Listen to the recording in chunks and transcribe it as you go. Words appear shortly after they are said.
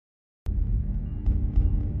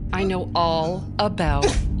I know all about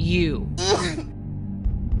you.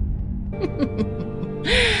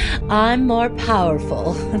 I'm more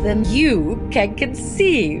powerful than you can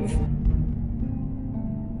conceive.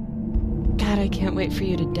 God, I can't wait for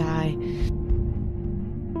you to die.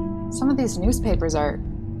 Some of these newspapers are...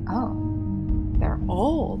 oh, they're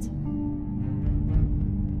old.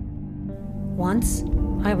 Once,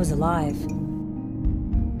 I was alive.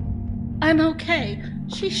 I'm okay.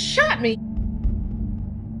 She shot me.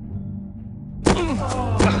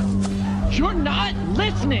 You're not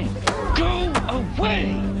listening! Go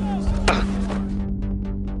away!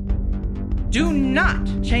 Do not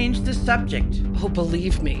change the subject. Oh,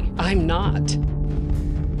 believe me, I'm not.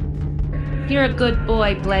 You're a good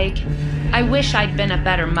boy, Blake. I wish I'd been a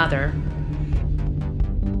better mother.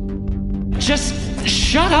 Just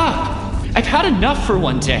shut up! I've had enough for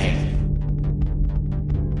one day.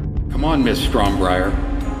 Come on, Miss Strombrier.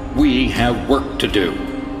 We have work to do.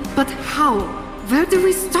 But how? Where do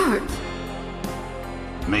we start?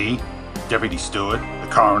 Me, Deputy Stewart, the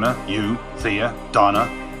coroner, you, Thea, Donna,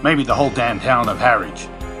 maybe the whole damn town of Harridge.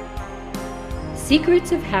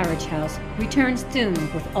 Secrets of Harridge House returns soon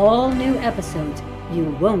with all new episodes you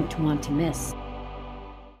won't want to miss.